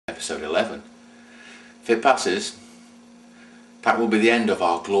episode 11. If it passes, that will be the end of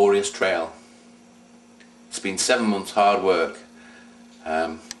our glorious trail. It's been 7 months hard work.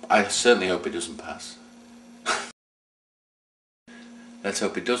 I certainly hope it doesn't pass. Let's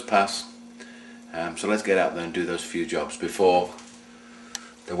hope it does pass. So let's get out there and do those few jobs before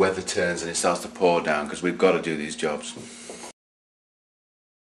the weather turns and it starts to pour down, because we've got to do these jobs.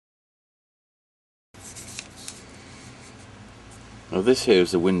 Now this here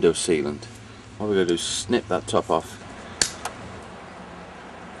is the window sealant. What we're going to do is snip that top off.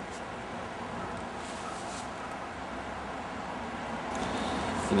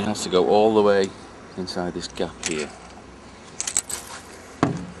 And it has to go all the way inside this gap here.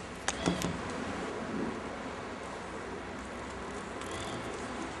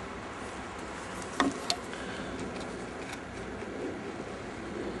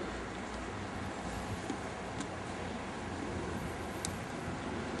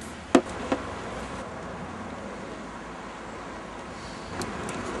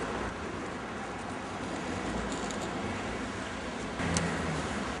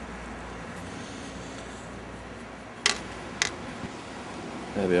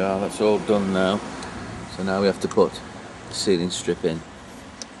 There we are, that's all done now. So now we have to put the sealing strip in.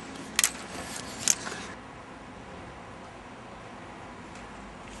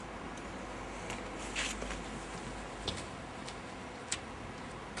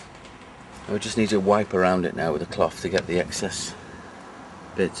 We just need to wipe around it now with a cloth to get the excess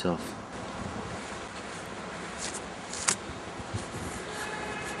bits off.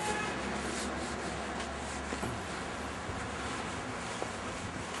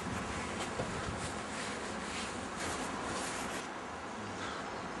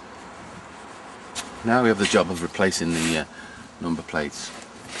 Now we have the job of replacing the number plates.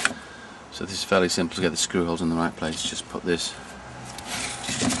 So this is fairly simple to get the screw holes in the right place. Just put this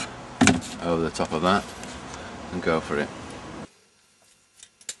over the top of that and go for it.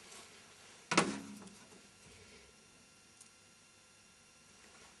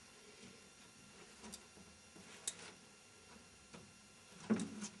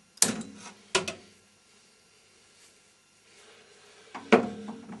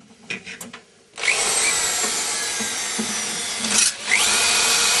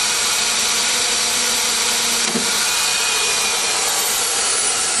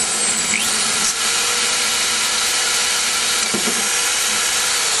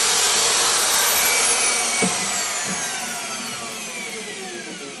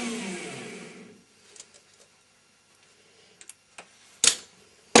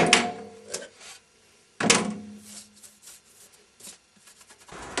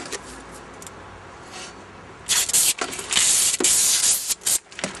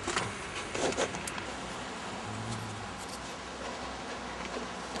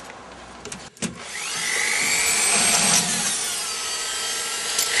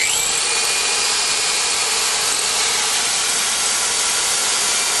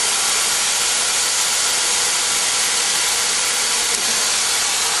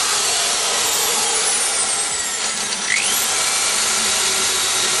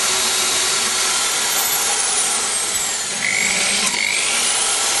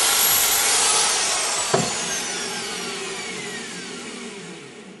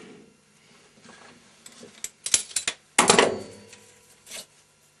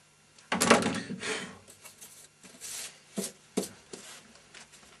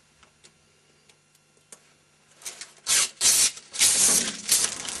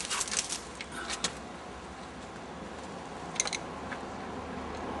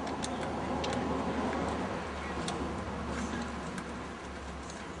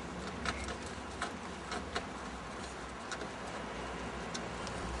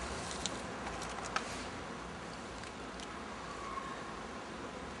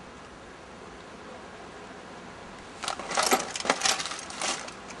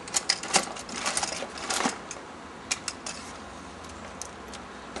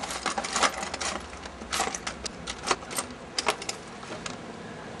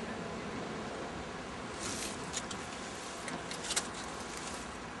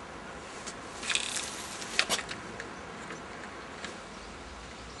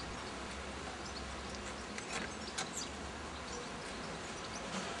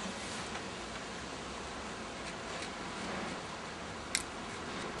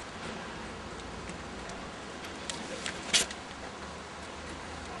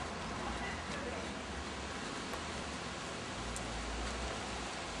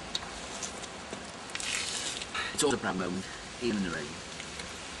 It's all a proud moment, even in the rain.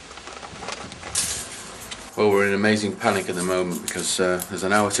 Well, we're in amazing panic at the moment because there's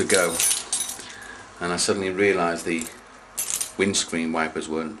an hour to go, and I suddenly realised the windscreen wipers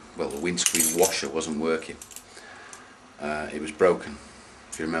weren't, well, the windscreen washer wasn't working. It was broken.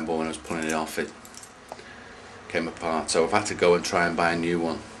 If you remember, when I was pulling it off, it came apart, so I've had to go and try and buy a new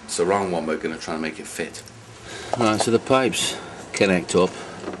one. It's the wrong one, but we're going to try and make it fit. Right, so the pipes connect up.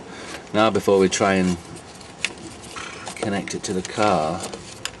 Now before we try and connect it to the car,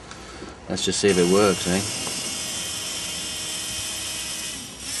 let's just see if it works, eh?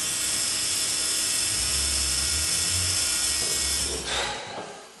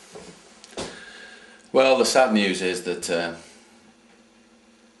 Well, the sad news is that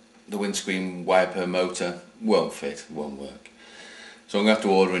the windscreen wiper motor won't fit, won't work. So I'm going to have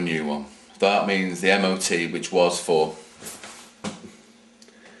to order a new one. That means the MOT, which was for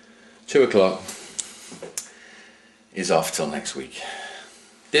 2 o'clock, is off till next week.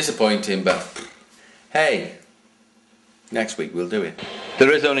 Disappointing, but hey, next week we'll do it.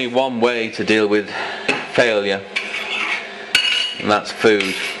 There is only one way to deal with failure, and that's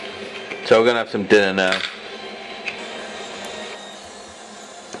food. So we're going to have some dinner now.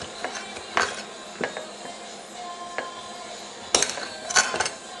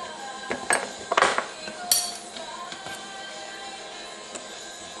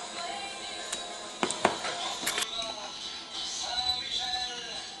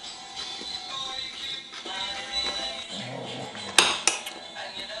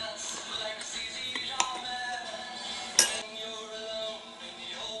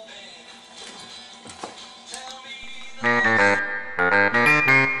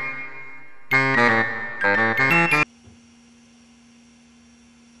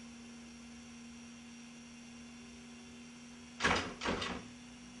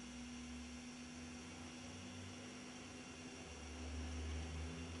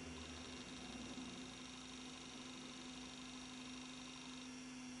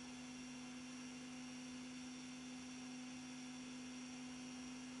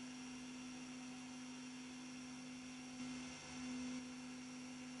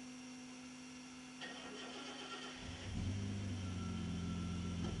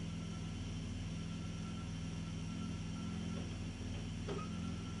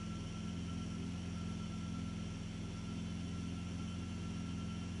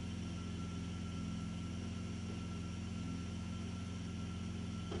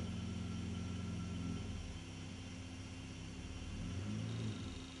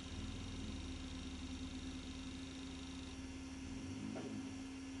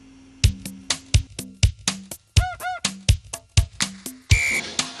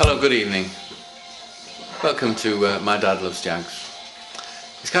 Hello, good evening. Welcome to My Dad Loves Jags.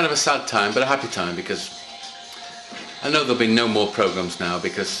 It's kind of a sad time, but a happy time, because I know there'll be no more programs now,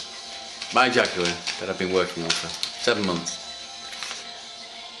 because my Jaguar that I've been working on for 7 months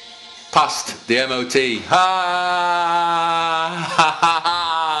passed the MOT. Ha ha ha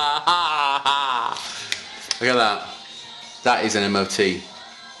ha ha! Look at that. That is an MOT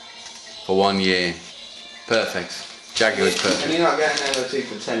for 1 year. Perfect. Jaguar's perfect. And you're not getting an MOT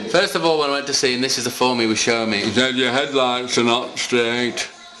for 10 years? First of all, when I went to see him, this is the form he was showing me. He said, your headlights are not straight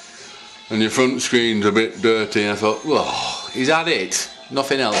and your front screen's a bit dirty. And I thought, whoa, he's had it.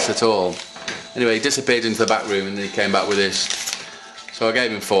 Nothing else at all. Anyway, he disappeared into the back room and then he came back with this. So I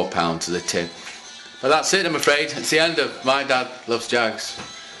gave him £4 as a tip. But that's it, I'm afraid. It's the end of My Dad Loves Jags.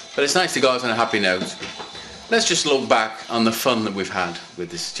 But it's nice to go out on a happy note. Let's just look back on the fun that we've had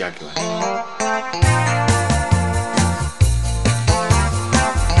with this Jaguar.